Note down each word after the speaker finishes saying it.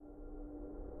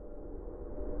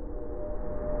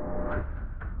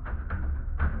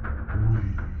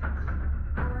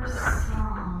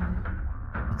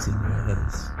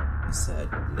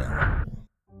said no.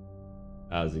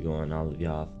 How's it going, all of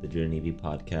y'all, for the Journey V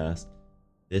podcast?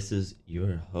 This is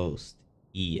your host,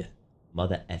 E,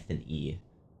 Mother effing E.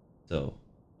 So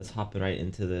let's hop right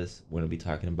into this. We're gonna be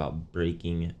talking about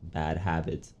breaking bad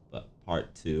habits, but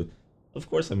part two. Of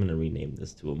course, I'm gonna rename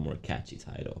this to a more catchy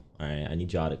title. All right, I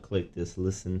need y'all to click this,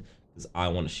 listen, because I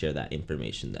want to share that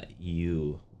information that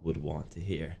you would want to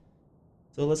hear.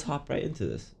 So let's hop right into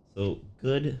this. So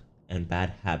good and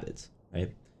bad habits,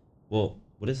 right? Well,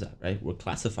 what is that, right? We're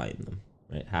classifying them,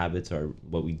 right? Habits are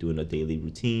what we do in a daily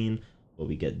routine, what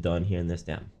we get done here and this.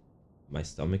 Damn, my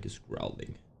stomach is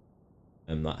growling.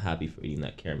 I'm not happy for eating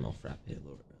that caramel frappe a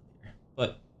little earlier.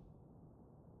 But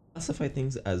classify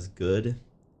things as good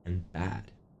and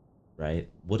bad, right?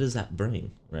 What does that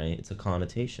bring, right? It's a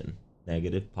connotation.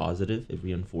 Negative, positive, it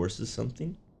reinforces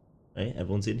something, right?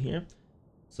 Everyone's in here.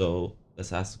 So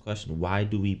let's ask the question, why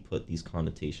do we put these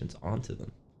connotations onto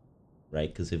them? Right?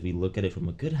 Because if we look at it from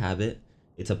a good habit,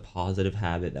 it's a positive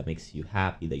habit that makes you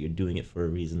happy, that you're doing it for a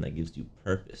reason, that gives you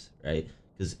purpose, right?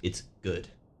 Because it's good,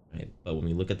 right? But when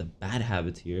we look at the bad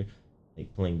habits here,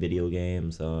 like playing video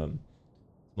games,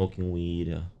 smoking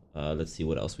weed, let's see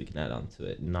what else we can add on to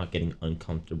it. Not getting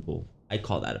uncomfortable. I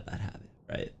call that a bad habit,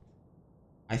 right?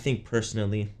 I think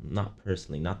personally, not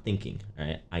thinking,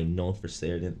 right? I know for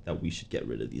certain that we should get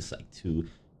rid of these like two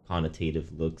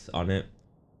connotative looks on it.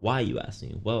 Why, you ask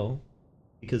me? Well,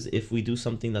 because if we do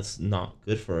something that's not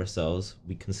good for ourselves,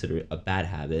 we consider it a bad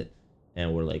habit,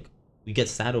 and we get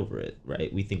sad over it,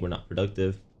 right? We think we're not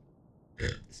productive.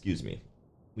 Excuse me.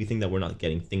 We think that we're not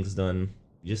getting things done.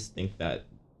 We just think that,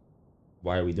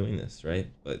 why are we doing this, right?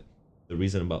 But the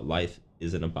reason about life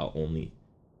isn't about only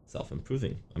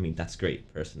self-improving. I mean, that's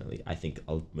great, personally. I think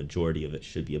a majority of it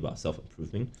should be about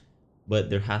self-improving.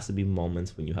 But there has to be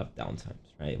moments when you have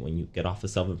downtimes, right? When you get off of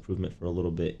self-improvement for a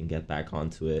little bit and get back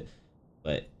onto it,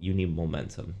 but you need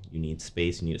momentum, you need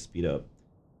space, you need to speed up.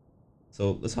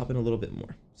 So let's hop in a little bit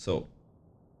more. So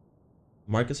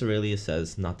Marcus Aurelius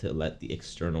says not to let the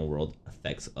external world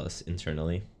affect us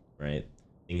internally, right?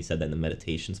 I think he said that in the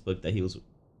meditations book that he was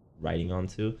writing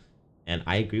onto, and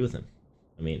I agree with him.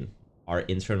 I mean, our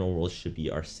internal world should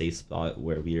be our safe spot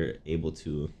where we are able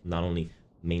to not only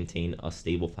maintain a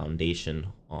stable foundation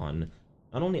on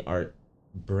not only our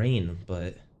brain,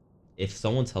 but if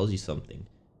someone tells you something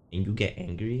and you get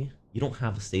angry, you don't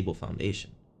have a stable foundation,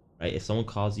 right? If someone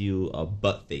calls you a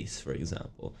butt face, for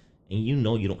example, and you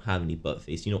know you don't have any butt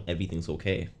face, you know everything's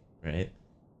okay, right?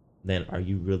 Then are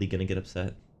you really gonna get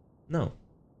upset? No.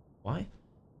 Why?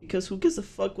 Because who gives a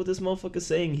fuck what this motherfucker's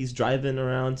saying? He's driving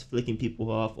around, flicking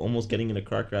people off, almost getting in a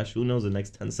car crash. Who knows, the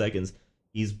next 10 seconds,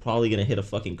 he's probably gonna hit a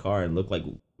fucking car and look like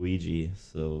Luigi.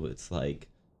 So it's like,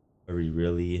 are we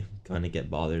really gonna get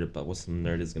bothered about what some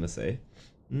nerd is gonna say?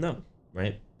 No,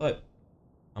 right? But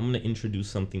I'm gonna introduce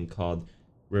something called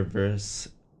reverse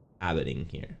habitting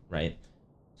here, right?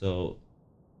 So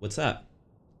what's that?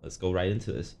 Let's go right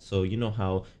into this. So you know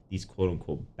how these quote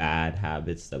unquote bad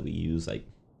habits that we use, like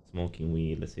smoking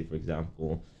weed, let's say for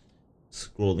example,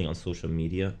 scrolling on social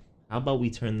media, how about we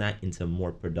turn that into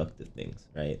more productive things,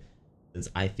 right? Since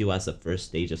I feel as the first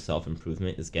stage of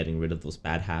self-improvement is getting rid of those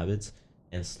bad habits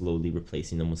and slowly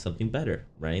replacing them with something better,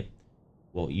 right?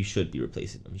 Well, you should be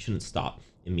replacing them. You shouldn't stop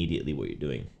immediately what you're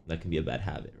doing. That can be a bad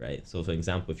habit, right? So for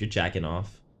example, if you're jacking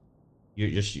off,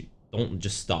 you don't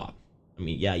just stop. I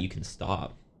mean, yeah, you can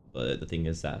stop, but the thing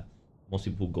is that most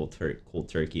people who go cold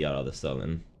turkey out of the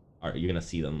sudden are, you're gonna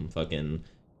see them fucking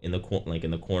in the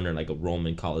corner like a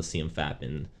Roman Coliseum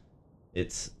fapping.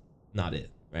 It's not it,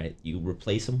 right? You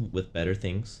replace them with better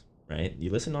things, right?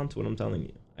 You listen on to what I'm telling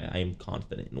you. I am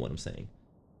confident in what I'm saying.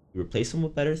 You replace them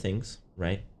with better things,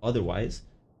 right? Otherwise,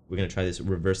 we're gonna try this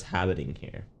reverse habiting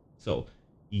here. So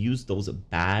you use those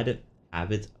bad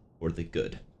habits for the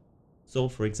good. So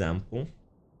for example,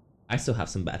 I still have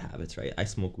some bad habits, right? I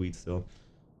smoke weed still.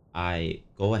 I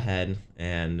go ahead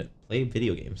and play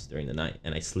video games during the night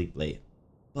and I sleep late.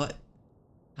 But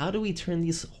how do we turn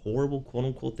these horrible quote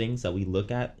unquote things that we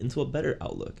look at into a better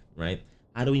outlook, right?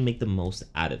 How do we make the most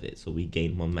out of it so we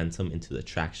gain momentum into the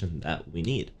traction that we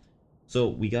need? So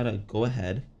we gotta go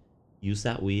ahead, use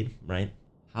that weed, right?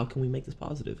 How can we make this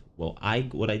positive? Well,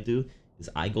 what I do is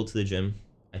I go to the gym,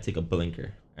 I take a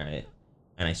blinker, all right,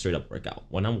 and I straight up work out.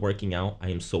 When I'm working out, I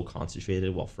am so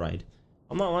concentrated while fried.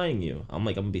 I'm not lying to you. I'm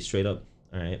gonna be straight up,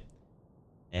 all right,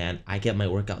 and I get my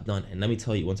workout done. And let me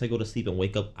tell you, once I go to sleep and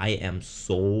wake up, I am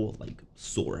so like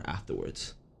sore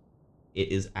afterwards. It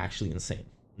is actually insane.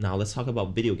 Now let's talk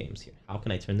about video games here. How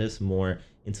can I turn this more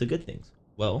into good things?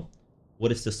 Well,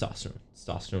 what is testosterone?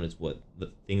 Testosterone is what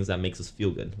the things that makes us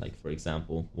feel good. Like for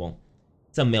example, well,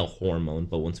 it's a male hormone,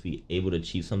 but once we able to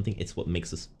achieve something, it's what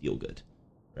makes us feel good,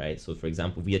 right? So for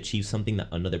example, if we achieve something that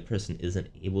another person isn't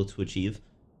able to achieve,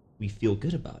 we feel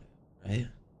good about it, right?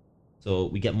 So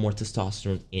we get more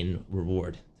testosterone in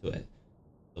reward to it.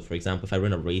 So for example, if I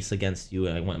run a race against you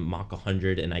and I went Mach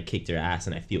 100 and I kicked your ass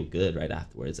and I feel good right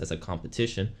afterwards as a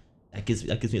competition, that gives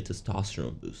me a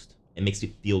testosterone boost. It makes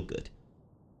me feel good.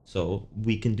 So what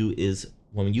we can do is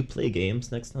when you play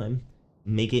games next time,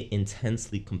 make it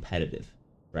intensely competitive,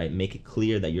 right? Make it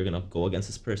clear that you're gonna go against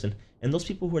this person. And those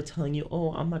people who are telling you,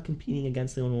 "Oh, I'm not competing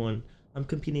against anyone. I'm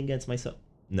competing against myself."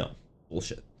 No,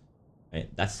 bullshit.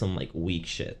 Right? That's some like weak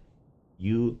shit.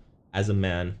 You, as a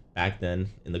man back then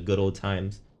in the good old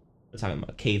times, we're talking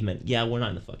about cavemen. Yeah, we're not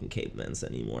in the fucking cavemans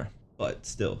anymore, but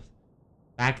still,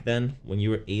 back then when you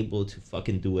were able to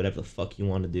fucking do whatever the fuck you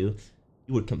want to do,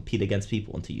 you would compete against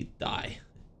people until you die.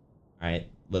 All right.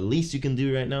 The least you can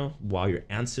do right now, while your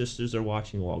ancestors are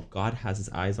watching, while God has his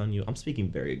eyes on you. I'm speaking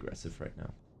very aggressive right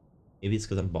now. Maybe it's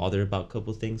because I'm bothered about a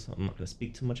couple of things. So I'm not gonna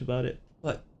speak too much about it,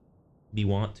 but we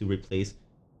want to replace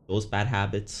those bad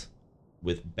habits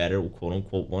with better quote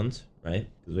unquote ones, right?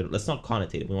 Because let's not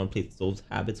connotate it. We want to replace those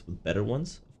habits with better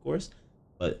ones, of course,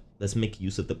 but let's make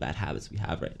use of the bad habits we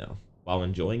have right now while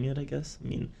enjoying it, I guess. I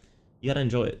mean, you gotta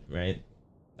enjoy it, right?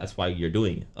 That's why you're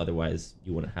doing it. Otherwise,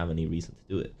 you wouldn't have any reason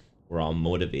to do it. We're all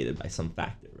motivated by some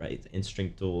factor, right?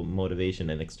 Instinctual motivation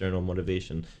and external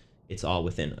motivation, it's all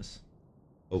within us.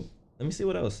 Oh, let me see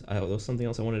what else. There was something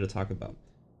else I wanted to talk about.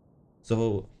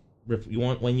 So,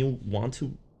 when you want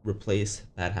to replace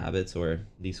bad habits or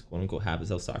these quote unquote habits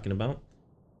I was talking about,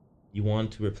 you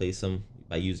want to replace them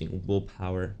by using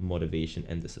willpower, motivation,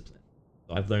 and discipline.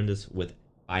 So I've learned this with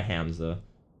I Hamza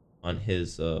on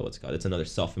his what's it called? It's another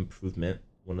self improvement,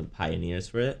 one of the pioneers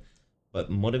for it. But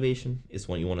motivation is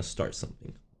when you want to start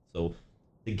something. So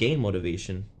to gain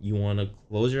motivation, you want to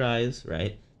close your eyes,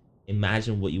 right?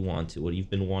 Imagine what you want to, what you've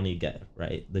been wanting to get,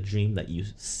 right? The dream that you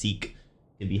seek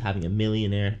could be having a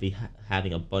millionaire, be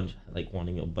having a bunch, like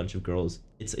wanting a bunch of girls.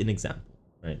 It's an example,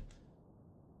 right?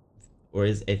 Or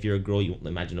is if you're a girl, you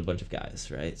imagine a bunch of guys,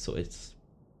 right? So it's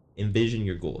envision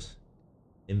your goals,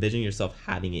 envision yourself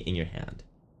having it in your hand.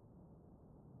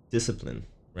 Discipline,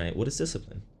 right? What is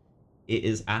discipline? It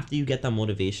is after you get that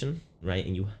motivation, right,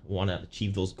 and you want to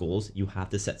achieve those goals, you have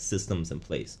to set systems in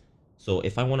place. So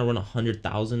if I want to run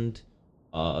 100,000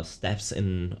 steps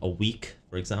in a week,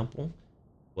 for example,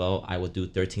 well, I would do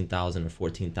 13,000 or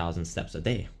 14,000 steps a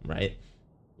day, right?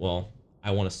 Well,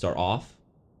 I want to start off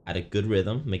at a good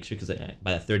rhythm, make sure, because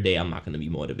by the third day, I'm not going to be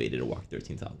motivated to walk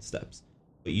 13,000 steps.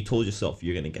 But you told yourself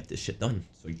you're going to get this shit done,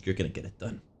 so you're going to get it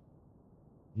done.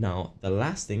 Now, the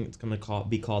last thing, it's going to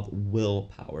be called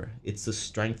willpower. It's the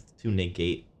strength to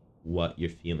negate what you're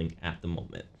feeling at the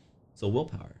moment. So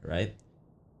willpower, right?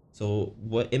 So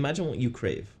imagine what you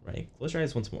crave, right? Close your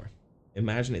eyes once more.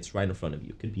 Imagine it's right in front of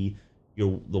you. It could be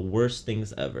the worst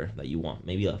things ever that you want.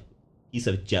 Maybe a piece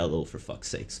of Jello, for fuck's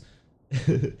sakes.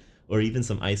 Or even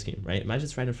some ice cream, right? Imagine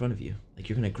it's right in front of you. Like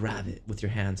you're going to grab it with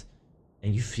your hands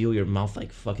and you feel your mouth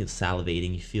like fucking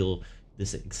salivating. You feel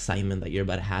this excitement that you're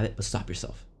about to have it, but stop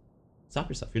yourself. Stop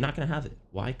yourself. You're not going to have it.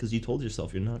 Why? Because you told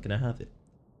yourself you're not going to have it.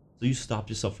 So you stopped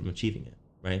yourself from achieving it,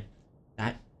 right?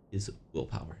 That is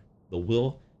willpower. The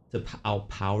will to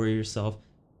outpower yourself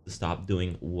to stop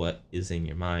doing what is in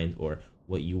your mind or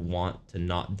what you want to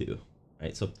not do,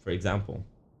 right? So for example,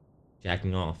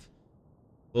 jacking off.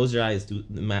 Close your eyes,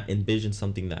 envision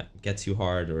something that gets you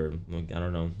hard or, I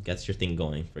don't know, gets your thing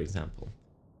going, for example,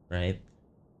 right?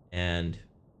 And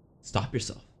stop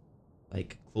yourself.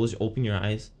 Like open your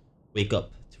eyes, wake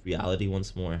up to reality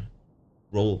once more,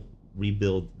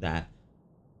 rebuild that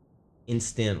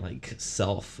instant like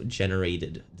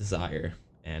self-generated desire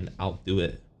and outdo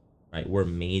it, right? We're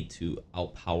made to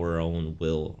outpower our own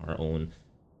will, our own,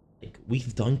 like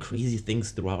we've done crazy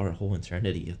things throughout our whole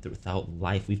eternity, throughout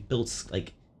life. We've built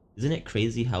like, isn't it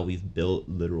crazy how we've built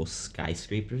literal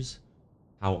skyscrapers?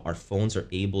 How our phones are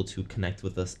able to connect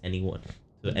with us, anyone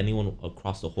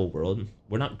across the whole world.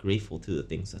 We're not grateful to the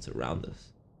things that's around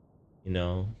us. You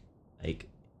know, like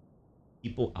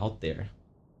people out there,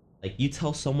 like you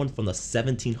tell someone from the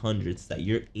 1700s that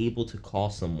you're able to call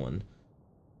someone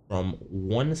from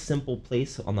one simple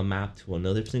place on the map to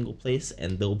another single place,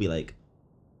 and they'll be like,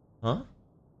 huh? Are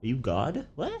you God?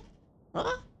 What?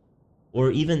 Huh?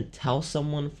 Or even tell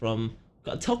someone from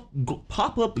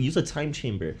pop up, use a time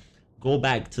chamber, go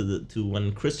back to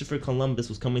when Christopher Columbus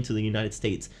was coming to the United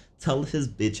States. Tell his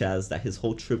bitch ass that his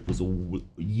whole trip was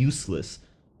useless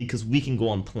because we can go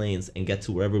on planes and get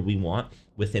to wherever we want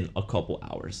within a couple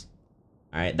hours.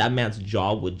 All right, that man's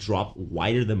jaw would drop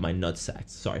wider than my nutsack.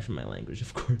 Sorry for my language,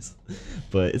 of course,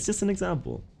 but it's just an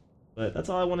example. But that's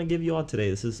all I want to give you all today.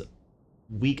 This is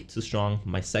Weak to Strong,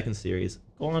 my second series.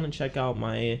 Go on and check out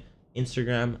my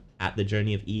Instagram at the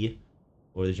Journey of E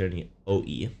or the Journey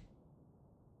OE.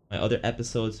 My other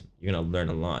episodes, you're gonna learn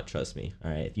a lot. Trust me.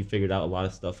 All right, if you figured out a lot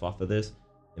of stuff off of this,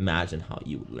 imagine how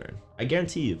you would learn. I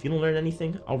guarantee you, if you don't learn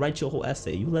anything, I'll write you a whole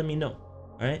essay. You let me know.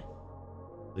 All right.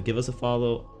 So give us a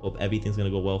follow. Hope everything's gonna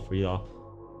go well for y'all.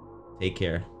 Take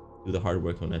care. Do the hard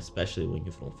work on it, especially when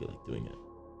you don't feel like doing it.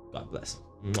 God bless.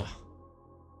 Mwah.